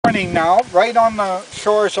morning now, right on the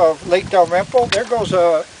shores of Lake Dalrymple. There goes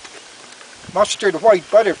a mustard white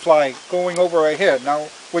butterfly going over ahead. Now,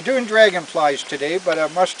 we're doing dragonflies today, but a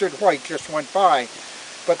mustard white just went by.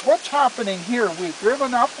 But what's happening here, we've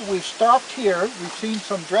driven up, we've stopped here, we've seen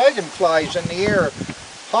some dragonflies in the air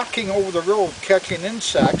hawking over the road catching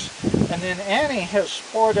insects, and then Annie has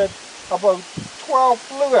spotted about 12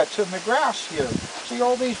 bluets in the grass here. See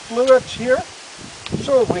all these bluets here?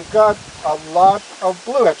 So we've got a lot of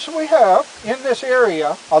bluets. So we have, in this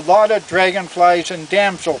area, a lot of dragonflies and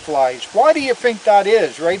damselflies. Why do you think that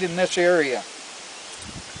is, right in this area?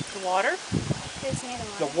 The water?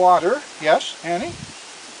 The water, yes, Annie?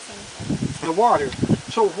 The water.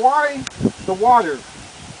 So why the water?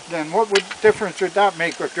 Then what difference would that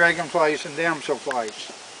make with dragonflies and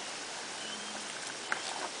damselflies?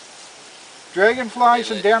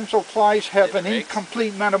 Dragonflies and damselflies have an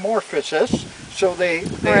incomplete metamorphosis, so they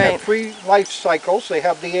have 3 life cycles. They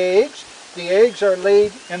have the eggs. The eggs are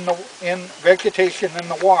laid in vegetation in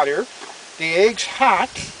the water. The eggs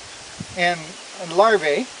hatch and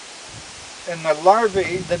larvae. And the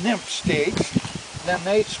larvae, the nymph stage, then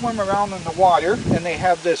they swim around in the water, and they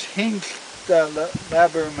have this hinged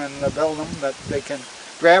labrum and labellum that they can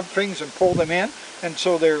grab things and pull them in, and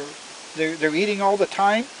so they're eating all the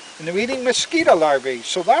time. And they're eating mosquito larvae.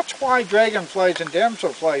 So that's why dragonflies and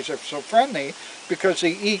damselflies are so friendly, because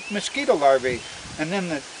they eat mosquito larvae. And then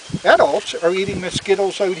the adults are eating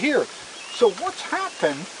mosquitoes out here. So what's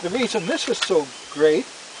happened, the reason this is so great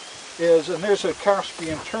is, and there's a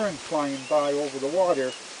Caspian tern flying by over the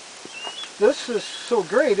water. This is so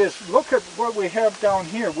great is, look at what we have down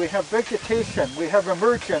here. We have vegetation. We have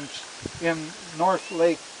emergence in North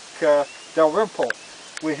Lake Dalrymple.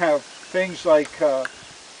 We have things like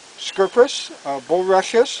Scirpus,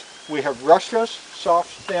 bulrushes, we have rushes,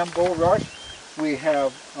 soft stem bulrush, we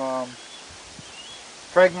have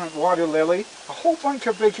fragrant water lily, a whole bunch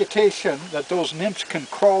of vegetation that those nymphs can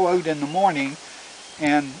crawl out in the morning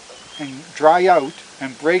and dry out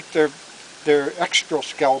and break their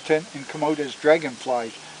exoskeleton and come out as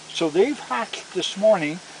dragonflies. So they've hatched this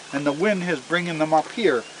morning, and the wind is bringing them up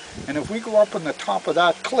here. And if we go up on the top of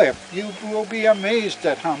that cliff, you will be amazed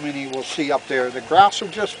at how many we'll see up there. The grass will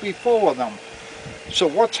just be full of them. So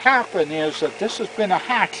what's happened is that this has been a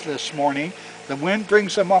hatch this morning. The wind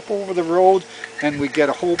brings them up over the road, and we get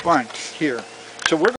a whole bunch here. So we're